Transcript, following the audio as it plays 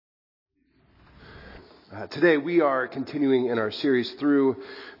Today we are continuing in our series through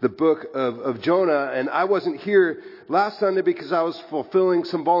the book of Jonah, and I wasn't here last Sunday because I was fulfilling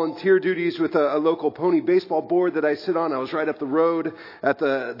some volunteer duties with a local pony baseball board that I sit on. I was right up the road at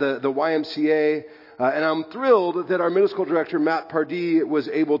the YMCA, and I'm thrilled that our middle school director, Matt Pardee, was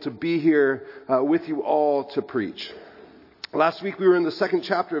able to be here with you all to preach. Last week we were in the second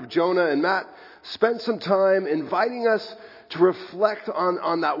chapter of Jonah, and Matt spent some time inviting us to reflect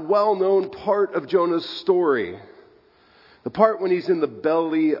on that well-known part of Jonah's story. The part when he's in the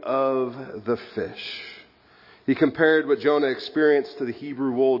belly of the fish. He compared what Jonah experienced to the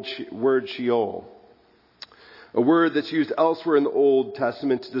Hebrew word Sheol, a word that's used elsewhere in the Old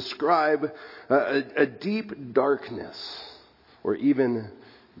Testament to describe a deep darkness or even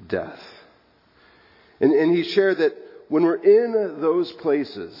death. And he shared that when we're in those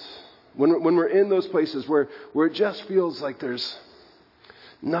places, when we're in those places where it just feels like there's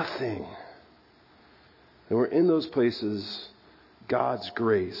nothing, and we're in those places, God's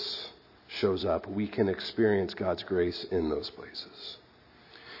grace shows up. We can experience God's grace in those places.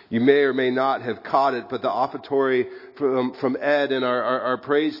 You may or may not have caught it, but the offertory from Ed and our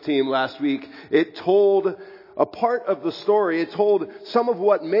praise team last week, it told a part of the story. It told some of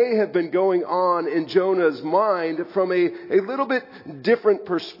what may have been going on in Jonah's mind from a little bit different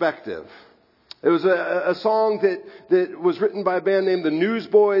perspective. It was a song that was written by a band named the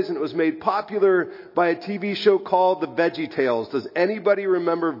Newsboys, and it was made popular by a TV show called The VeggieTales. Does anybody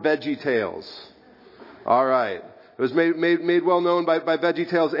remember VeggieTales? All right. It was made well known by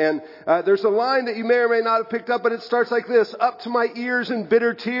VeggieTales, and there's a line that you may or may not have picked up, but it starts like this: "Up to my ears in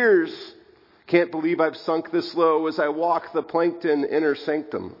bitter tears. Can't believe I've sunk this low as I walk the plankton inner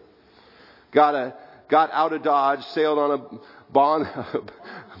sanctum. Got out of Dodge, sailed on a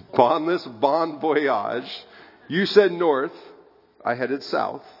bondless bon voyage. You said north, I headed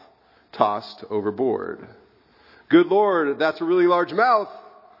south, tossed overboard. Good Lord, that's a really large mouth.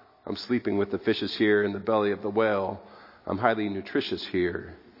 I'm sleeping with the fishes here in the belly of the whale. I'm highly nutritious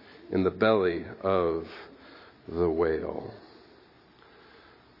here in the belly of the whale."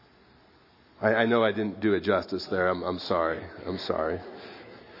 I know I didn't do it justice there. I'm sorry.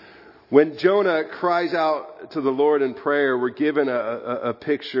 When Jonah cries out to the Lord in prayer, we're given a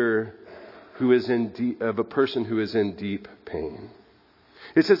picture of a person who is in deep pain.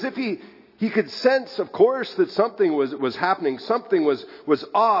 It's as if he could sense, of course, that something was happening. Something was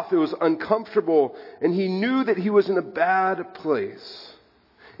off. It was uncomfortable. And he knew that he was in a bad place.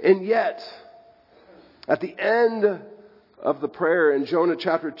 And yet, at the end of the prayer in Jonah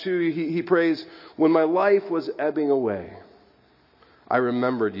chapter 2, he prays, "When my life was ebbing away, I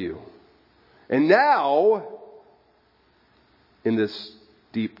remembered you. And now, in this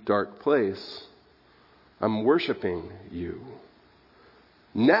deep, dark place, I'm worshiping you.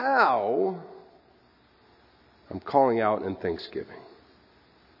 Now, I'm calling out in thanksgiving."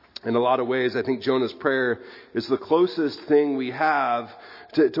 In a lot of ways, I think Jonah's prayer is the closest thing we have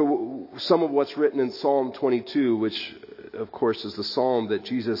to some of what's written in Psalm 22, which, of course, is the psalm that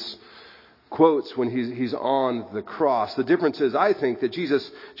Jesus quotes when he's on the cross. The difference is, I think, that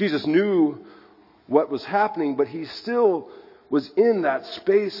Jesus knew what was happening, but he still was in that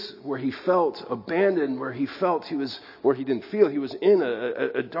space where he felt abandoned, where he didn't feel. He was in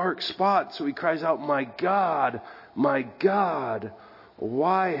a dark spot. So he cries out, my God,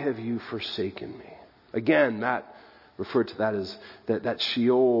 why have you forsaken me?" Again, Matt referred to that as that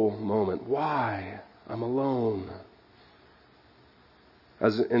Sheol moment. Why? I'm alone.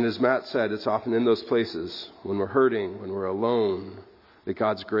 As Matt said, it's often in those places when we're hurting, when we're alone, that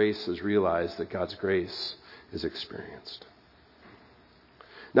God's grace is realized, that God's grace is experienced.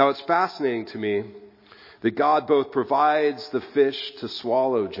 Now, it's fascinating to me that God both provides the fish to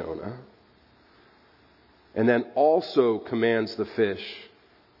swallow Jonah and then also commands the fish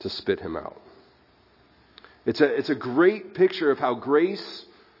to spit him out. It's a great picture of how grace,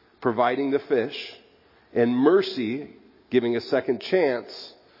 providing the fish, and mercy, giving a second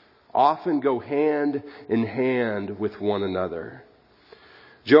chance, often go hand in hand with one another.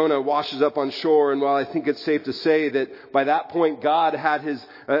 Jonah washes up on shore, and while I think it's safe to say that by that point God had his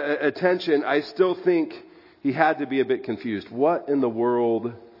attention, I still think he had to be a bit confused. What in the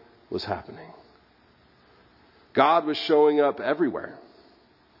world was happening? God was showing up everywhere.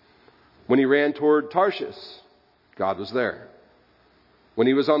 When he ran toward Tarshish, God was there. When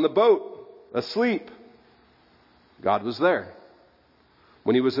he was on the boat, asleep, God was there.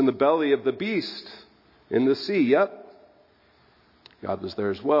 When he was in the belly of the beast in the sea, God was there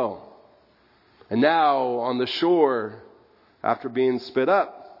as well. And now on the shore, after being spit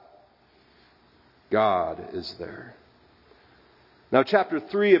up, God is there. Now, chapter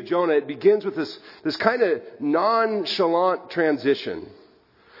 3 of Jonah, it begins with this kind of nonchalant transition.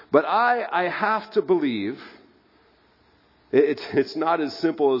 But I have to believe it's not as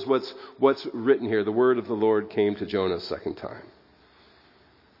simple as what's written here. The word of the Lord came to Jonah a second time.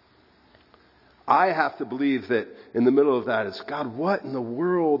 I have to believe that in the middle of that is, God, what in the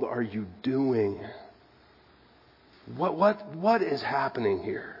world are you doing? What is happening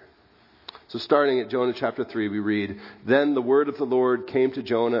here? So starting at Jonah chapter 3, we read, Then the word of the Lord came to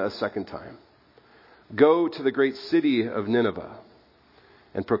Jonah a second time. Go to the great city of Nineveh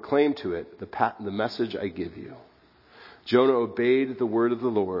and proclaim to it the message I give you. Jonah obeyed the word of the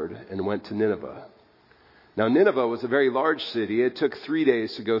Lord and went to Nineveh. Now Nineveh was a very large city. It took 3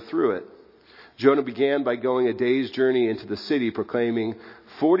 days to go through it. Jonah began by going a day's journey into the city, proclaiming,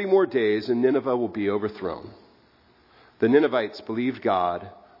 40 more days and Nineveh will be overthrown. The Ninevites believed God.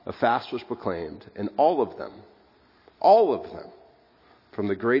 A fast was proclaimed, and all of them, from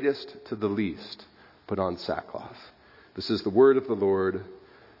the greatest to the least, put on sackcloth. This is the word of the Lord.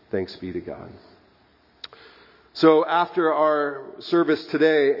 Thanks be to God. So after our service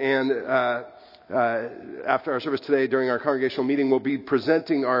today during our congregational meeting, we'll be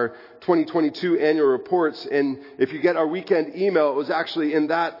presenting our 2022 annual reports. And if you get our weekend email, it was actually in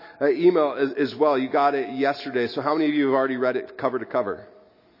that email as well. You got it yesterday. So how many of you have already read it cover to cover?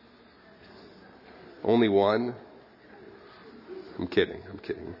 Only one? I'm kidding.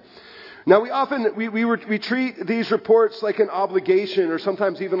 Now we treat these reports like an obligation or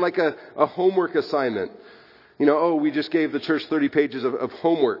sometimes even like a homework assignment. We just gave the church 30 pages of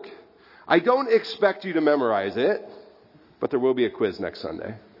homework. I don't expect you to memorize it, but there will be a quiz next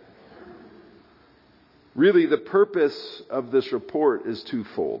Sunday. Really, the purpose of this report is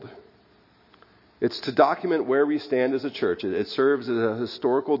twofold. It's to document where we stand as a church. It serves as a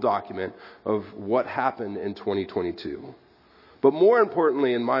historical document of what happened in 2022. But more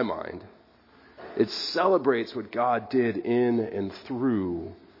importantly, in my mind, it celebrates what God did in and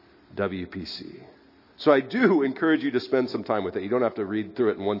through WPC. So I do encourage you to spend some time with it. You don't have to read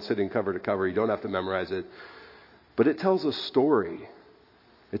through it in one sitting cover to cover. You don't have to memorize it. But it tells a story.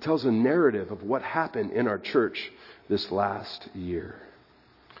 It tells a narrative of what happened in our church this last year.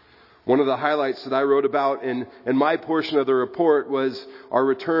 One of the highlights that I wrote about in my portion of the report was our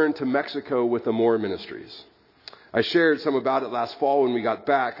return to Mexico with Amor Ministries. I shared some about it last fall when we got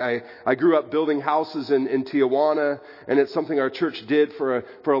back. I grew up building houses in Tijuana, and it's something our church did for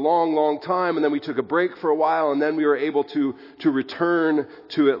a long, long time, and then we took a break for a while, and then we were able to return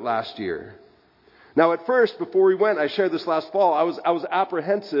to it last year. Now at first, before we went, I shared this last fall, I was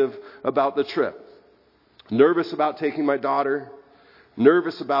apprehensive about the trip. Nervous about taking my daughter.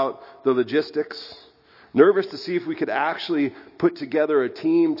 Nervous about the logistics. Nervous to see if we could actually put together a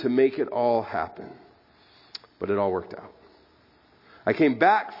team to make it all happen. But it all worked out. I came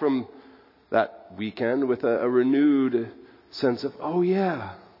back from that weekend with a renewed sense of,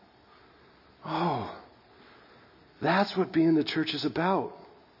 that's what being the church is about.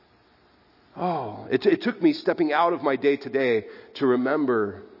 It took me stepping out of my day-to-day to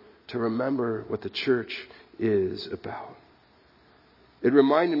remember what the church is about. It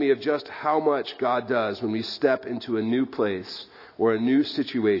reminded me of just how much God does when we step into a new place or a new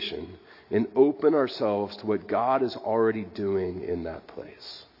situation and open ourselves to what God is already doing in that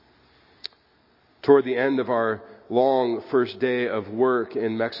place. Toward the end of our long first day of work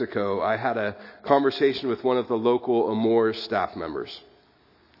in Mexico, I had a conversation with one of the local Amor staff members.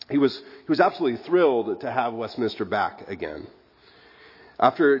 He was absolutely thrilled to have Westminster back again.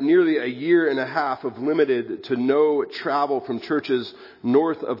 After nearly a year and a half of limited to no travel from churches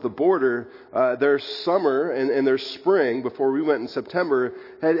north of the border, their summer and their spring, before we went in September,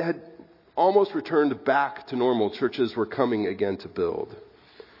 had almost returned back to normal. Churches were coming again to build.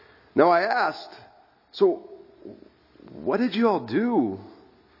 Now I asked, so what did you all do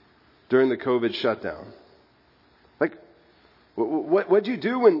during the COVID shutdown? Like, what did you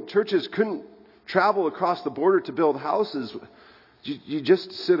do when churches couldn't travel across the border to build houses? You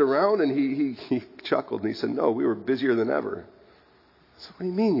just sit around? And he chuckled and he said, no, we were busier than ever. So what do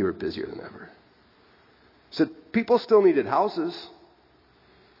you mean you were busier than ever? He said, people still needed houses.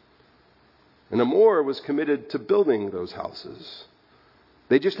 And Amor was committed to building those houses.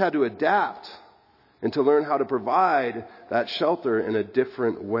 They just had to adapt and to learn how to provide that shelter in a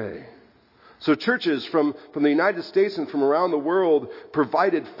different way. So churches from the United States and from around the world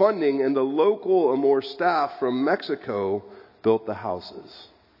provided funding, and the local Amor staff from Mexico built the houses.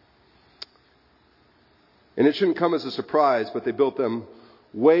 And it shouldn't come as a surprise, but they built them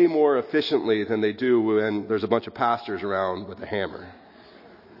way more efficiently than they do when there's a bunch of pastors around with a hammer.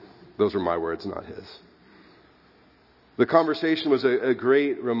 Those are my words, not his. The conversation was a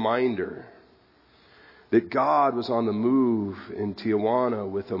great reminder that God was on the move in Tijuana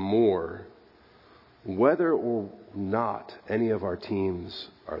with Amor, whether or not any of our teams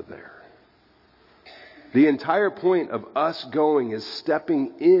are there. The entire point of us going is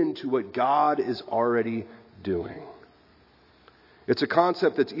stepping into what God is already doing. It's a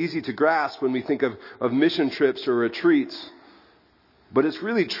concept that's easy to grasp when we think of mission trips or retreats, but it's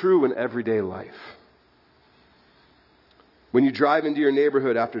really true in everyday life. When you drive into your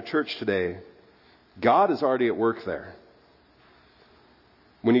neighborhood after church today, God is already at work there.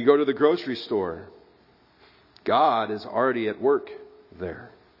 When you go to the grocery store, God is already at work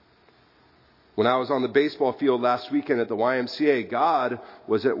there. When I was on the baseball field last weekend at the YMCA, God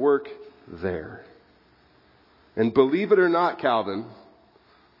was at work there. And believe it or not, Calvin,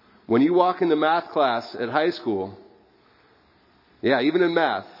 when you walk into math class at high school, even in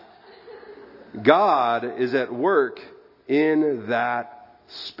math, God is at work in that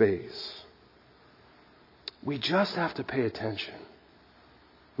space. We just have to pay attention.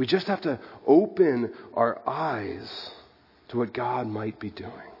 We just have to open our eyes to what God might be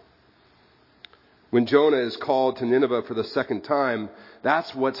doing. When Jonah is called to Nineveh for the second time,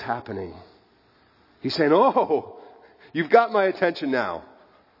 that's what's happening. He's saying, "Oh, you've got my attention now.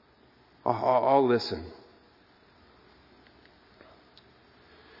 I'll listen."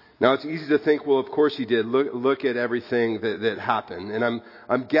 Now, it's easy to think, well, of course he did. Look at everything that happened. And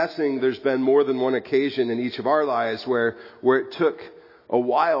I'm guessing there's been more than one occasion in each of our lives where it took a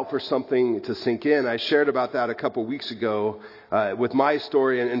while for something to sink in. I shared about that a couple weeks ago with my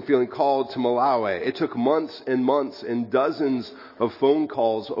story and feeling called to Malawi. It took months and months and dozens of phone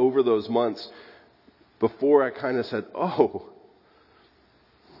calls over those months before I kind of said, "Oh,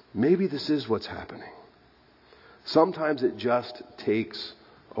 maybe this is what's happening." Sometimes it just takes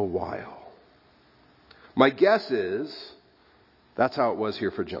a while. My guess is that's how it was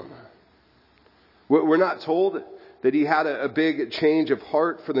here for Jonah. We're not told that he had a big change of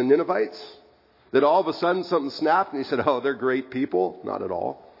heart for the Ninevites, that all of a sudden something snapped and he said, "Oh, they're great people." Not at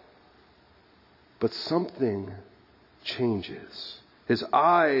all. But something changes. His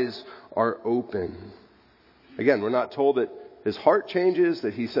eyes are open. Again, we're not told that his heart changes,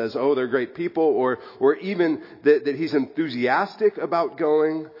 that he says, "Oh, they're great people," or even that he's enthusiastic about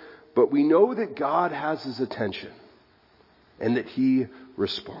going. But we know that God has his attention and that he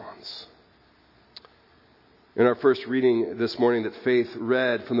responds. In our first reading this morning that Faith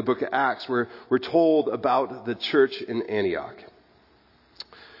read from the book of Acts, we're told about the church in Antioch.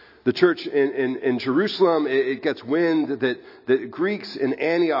 The church in Jerusalem, it gets wind that Greeks in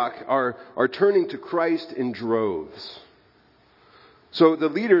Antioch are turning to Christ in droves. So the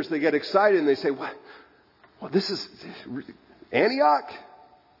leaders, they get excited and they say, "What? Well, this is Antioch?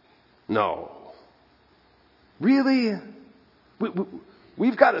 No. Really?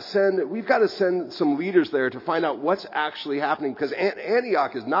 We've got to send some leaders there to find out what's actually happening, because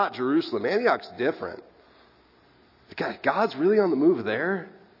Antioch is not Jerusalem. Antioch's different. God's really on the move there."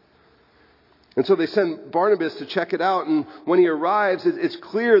 And so they send Barnabas to check it out. And when he arrives, it's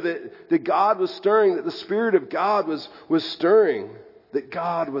clear that God was stirring, that the Spirit of God was stirring, that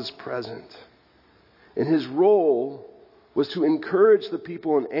God was present. And his role was to encourage the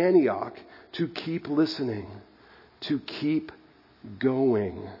people in Antioch to keep listening, to keep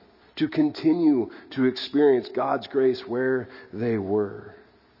going, to continue to experience God's grace where they were.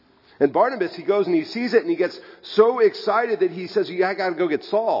 And Barnabas, he goes and he sees it and he gets so excited that he says, "I got to go get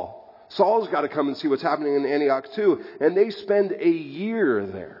Saul. Saul's got to come and see what's happening in Antioch too." And they spend a year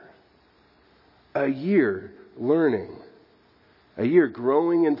there. A year learning. A year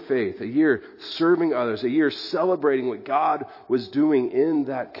growing in faith. A year serving others. A year celebrating what God was doing in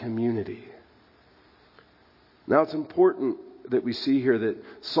that community. Now it's important that we see here that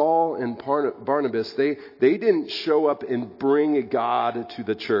Saul and Barnabas, they didn't show up and bring God to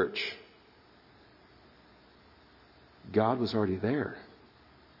the church. God was already there.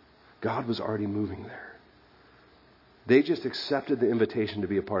 God was already moving there. They just accepted the invitation to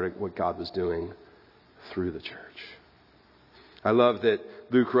be a part of what God was doing through the church. I love that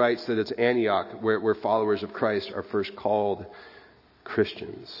Luke writes that it's Antioch where followers of Christ are first called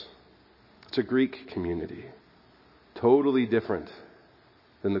Christians. It's a Greek community. Totally different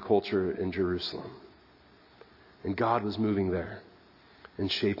than the culture in Jerusalem. And God was moving there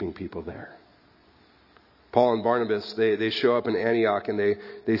and shaping people there. Paul and Barnabas, they show up in Antioch and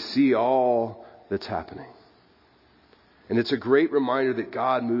they see all that's happening. And it's a great reminder that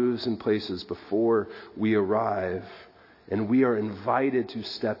God moves in places before we arrive, and we are invited to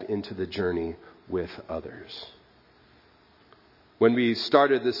step into the journey with others. When we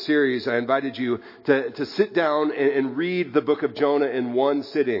started this series, I invited you to sit down and read the book of Jonah in one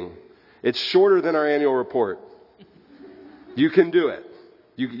sitting. It's shorter than our annual report. You can do it.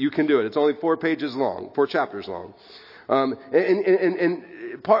 You can do it. It's only 4 chapters long. And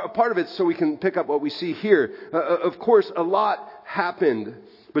part of it's so we can pick up what we see here. Of course, a lot happened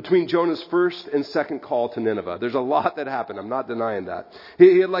between Jonah's first and second call to Nineveh. There's a lot that happened. I'm not denying that.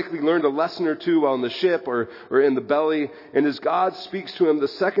 He had likely learned a lesson or two while in the ship or in the belly. And as God speaks to him the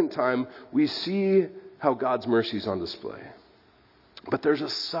second time, we see how God's mercy is on display. But there's a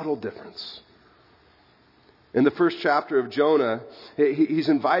subtle difference. In the first chapter of Jonah, he's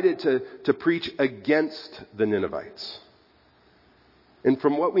invited to preach against the Ninevites. And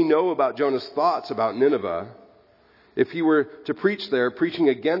from what we know about Jonah's thoughts about Nineveh, if he were to preach there, preaching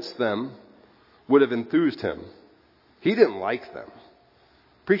against them would have enthused him. He didn't like them.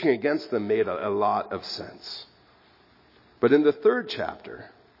 Preaching against them made a lot of sense. But in the third chapter,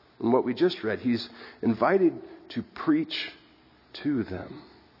 in what we just read, he's invited to preach to them.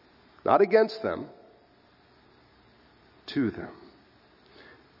 Not against them, to them.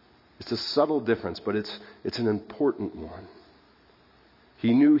 It's a subtle difference, but it's an important one.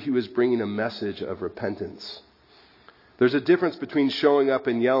 He knew he was bringing a message of repentance. There's a difference between showing up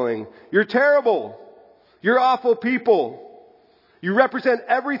and yelling, "You're terrible! You're awful people! You represent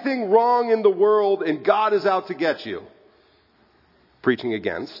everything wrong in the world and God is out to get you." Preaching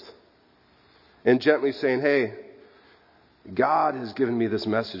against. And gently saying, "Hey, God has given me this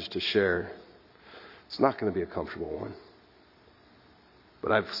message to share. It's not going to be a comfortable one.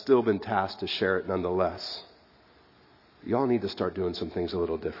 But I've still been tasked to share it nonetheless. Y'all need to start doing some things a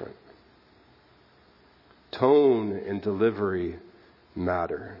little different." Tone and delivery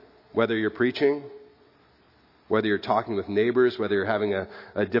matter. Whether you're preaching, whether you're talking with neighbors, whether you're having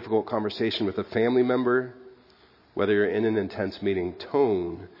a difficult conversation with a family member, whether you're in an intense meeting,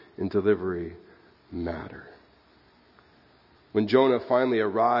 tone and delivery matter. When Jonah finally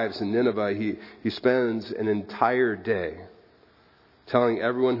arrives in Nineveh, he spends an entire day telling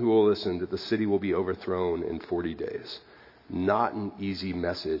everyone who will listen that the city will be overthrown in 40 days. Not an easy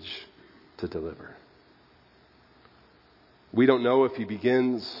message to deliver. We don't know if he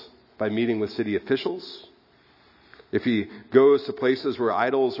begins by meeting with city officials, if he goes to places where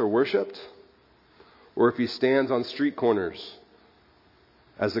idols are worshipped, or if he stands on street corners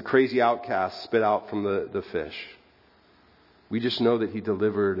as the crazy outcasts spit out from the fish. We just know that he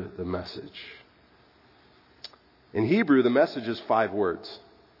delivered the message. In Hebrew, the message is 5 words.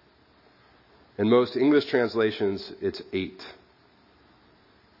 In most English translations, it's 8.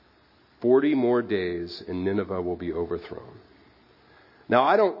 40 more days and Nineveh will be overthrown. Now,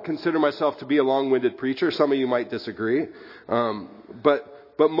 I don't consider myself to be a long-winded preacher. Some of you might disagree.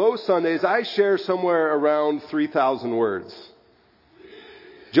 But most Sundays, I share somewhere around 3,000 words.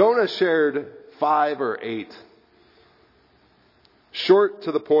 Jonah shared 5 or 8. Short,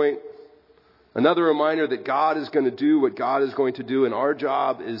 to the point. Another reminder that God is going to do what God is going to do, and our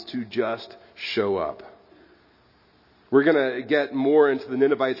job is to just show up. We're going to get more into the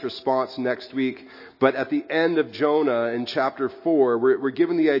Ninevites' response next week, but at the end of Jonah in chapter 4, we're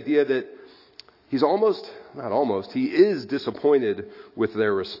given the idea that he is disappointed with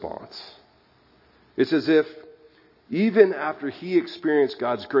their response. It's as if even after he experienced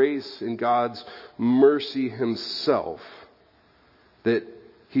God's grace and God's mercy himself, that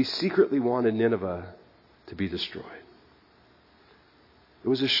he secretly wanted Nineveh to be destroyed. It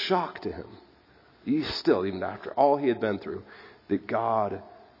was a shock to him. Even after all he had been through, that God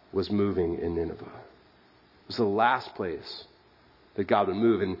was moving in Nineveh. It was the last place that God would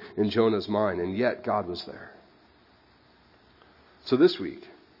move in Jonah's mind, and yet God was there. So this week,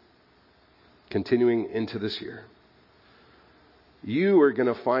 continuing into this year, you are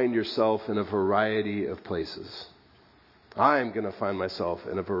going to find yourself in a variety of places. I'm going to find myself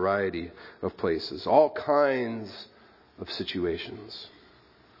in a variety of places, all kinds of situations.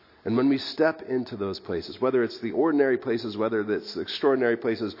 And when we step into those places, whether it's the ordinary places, whether it's the extraordinary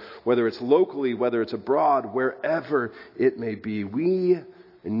places, whether it's locally, whether it's abroad, wherever it may be, we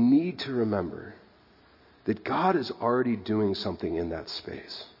need to remember that God is already doing something in that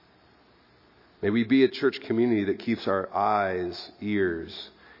space. May we be a church community that keeps our eyes,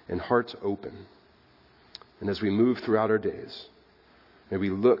 ears, and hearts open. And as we move throughout our days, may we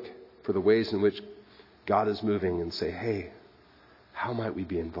look for the ways in which God is moving and say, "Hey, how might we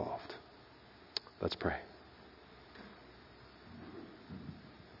be involved?" Let's pray.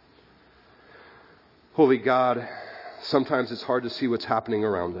 Holy God, sometimes it's hard to see what's happening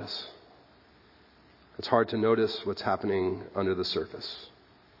around us. It's hard to notice what's happening under the surface.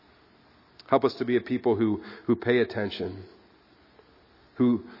 Help us to be a people who pay attention,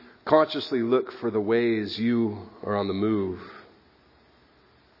 who consciously look for the ways you are on the move.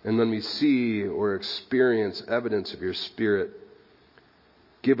 And when we see or experience evidence of your Spirit,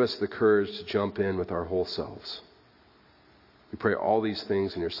 give us the courage to jump in with our whole selves. We pray all these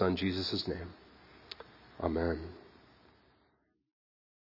things in your Son Jesus' name. Amen.